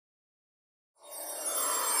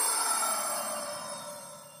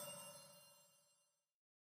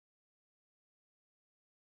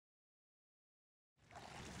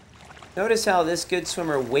Notice how this good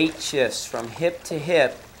swimmer weight shifts from hip to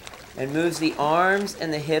hip and moves the arms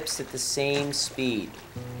and the hips at the same speed.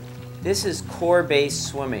 This is core-based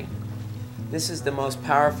swimming. This is the most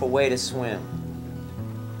powerful way to swim.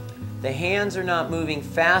 The hands are not moving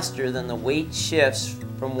faster than the weight shifts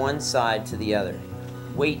from one side to the other.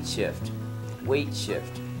 Weight shift, weight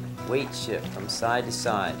shift, weight shift from side to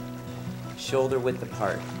side, shoulder width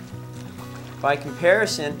apart. By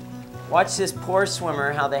comparison, watch this poor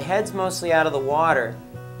swimmer, how the head's mostly out of the water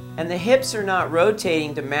and the hips are not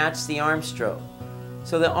rotating to match the arm stroke.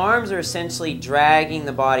 So the arms are essentially dragging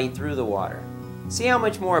the body through the water. See how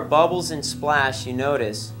much more bubbles and splash you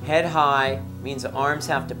notice. Head high means the arms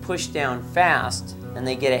have to push down fast and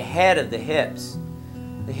they get ahead of the hips.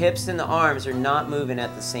 The hips and the arms are not moving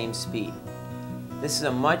at the same speed. This is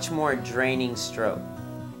a much more draining stroke.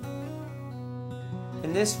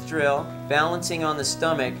 In this drill, balancing on the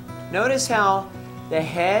stomach, notice how the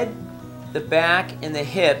head, the back, and the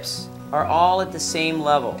hips are all at the same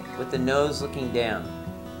level with the nose looking down.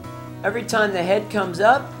 Every time the head comes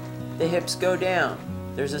up, the hips go down.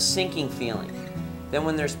 There's a sinking feeling. Then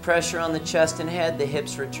when there's pressure on the chest and head, the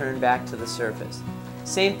hips return back to the surface.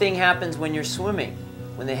 Same thing happens when you're swimming.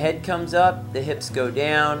 When the head comes up, the hips go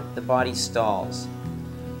down, the body stalls.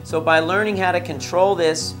 So by learning how to control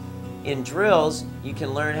this in drills, you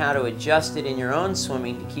can learn how to adjust it in your own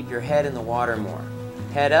swimming to keep your head in the water more.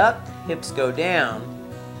 Head up, hips go down.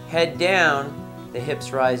 Head down, the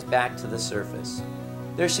hips rise back to the surface.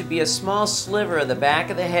 There should be a small sliver of the back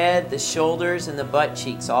of the head, the shoulders, and the butt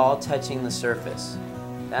cheeks all touching the surface.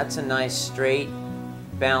 That's a nice, straight,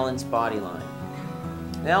 balanced body line.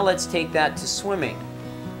 Now let's take that to swimming.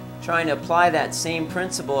 Trying to apply that same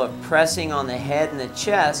principle of pressing on the head and the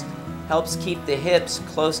chest helps keep the hips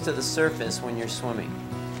close to the surface when you're swimming.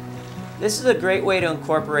 This is a great way to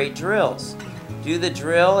incorporate drills. Do the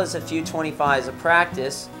drill as a few 25s of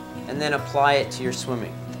practice and then apply it to your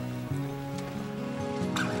swimming.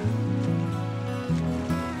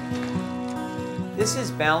 This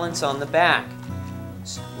is balance on the back.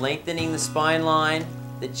 Lengthening the spine line,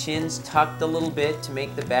 the chin's tucked a little bit to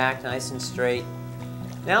make the back nice and straight.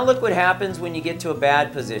 Now look what happens when you get to a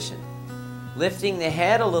bad position. Lifting the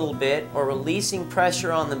head a little bit or releasing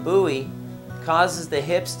pressure on the buoy causes the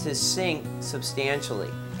hips to sink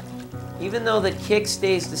substantially. Even though the kick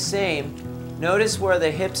stays the same, notice where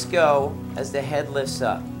the hips go as the head lifts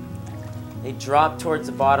up. They drop towards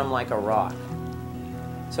the bottom like a rock.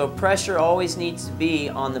 So pressure always needs to be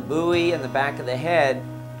on the buoy and the back of the head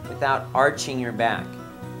without arching your back.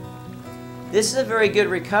 This is a very good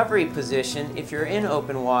recovery position if you're in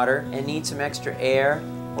open water and need some extra air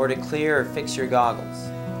or to clear or fix your goggles.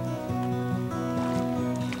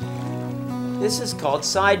 This is called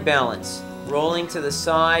side balance, rolling to the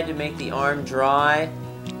side to make the arm dry.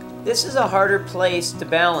 This is a harder place to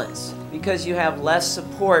balance because you have less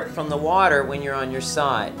support from the water when you're on your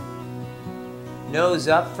side. Nose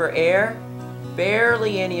up for air,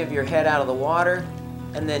 barely any of your head out of the water,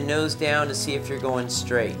 and then nose down to see if you're going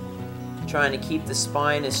straight. Trying to keep the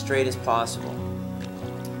spine as straight as possible.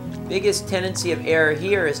 Biggest tendency of error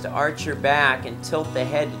here is to arch your back and tilt the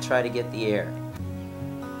head to try to get the air.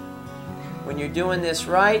 When you're doing this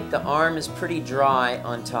right, the arm is pretty dry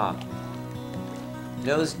on top.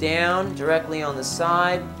 Nose down directly on the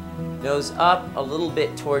side, nose up a little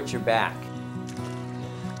bit towards your back.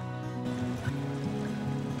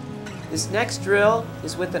 This next drill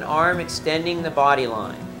is with an arm extending the body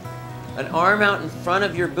line. An arm out in front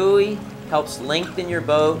of your buoy helps lengthen your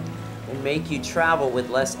boat and make you travel with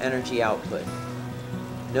less energy output.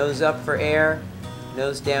 Nose up for air,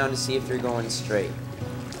 nose down to see if you're going straight.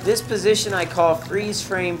 This position I call freeze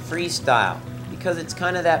frame freestyle because it's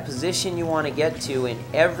kind of that position you want to get to in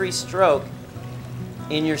every stroke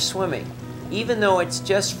in your swimming, even though it's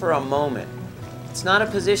just for a moment. It's not a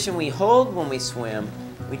position we hold when we swim,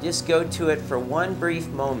 we just go to it for one brief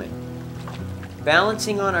moment.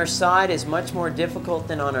 Balancing on our side is much more difficult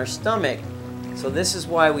than on our stomach, so this is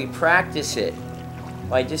why we practice it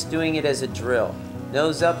by just doing it as a drill.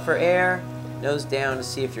 Nose up for air, nose down to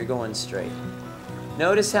see if you're going straight.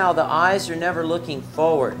 Notice how the eyes are never looking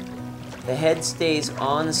forward. The head stays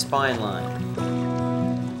on the spine line.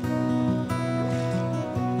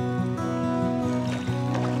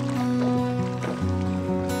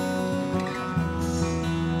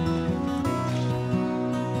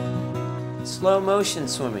 Slow motion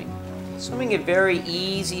swimming. Swimming at very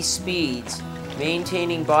easy speeds,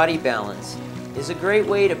 maintaining body balance, is a great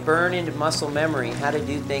way to burn into muscle memory how to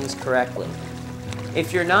do things correctly.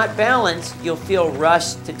 If you're not balanced, you'll feel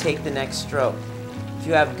rushed to take the next stroke. If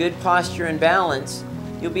you have good posture and balance,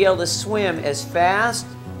 you'll be able to swim as fast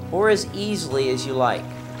or as easily as you like.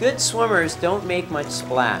 Good swimmers don't make much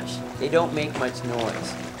splash. They don't make much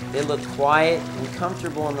noise. They look quiet and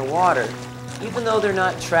comfortable in the water, even though they're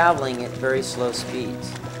not traveling at very slow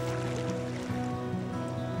speeds.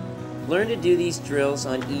 Learn to do these drills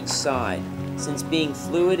on each side, since being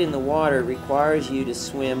fluid in the water requires you to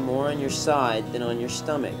swim more on your side than on your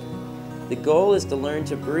stomach. The goal is to learn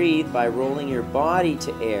to breathe by rolling your body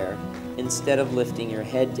to air instead of lifting your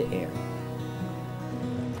head to air.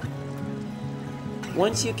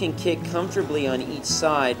 Once you can kick comfortably on each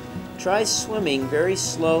side, try swimming very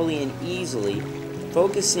slowly and easily,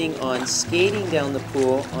 focusing on skating down the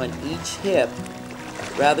pool on each hip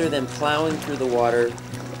rather than plowing through the water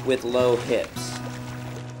with low hips.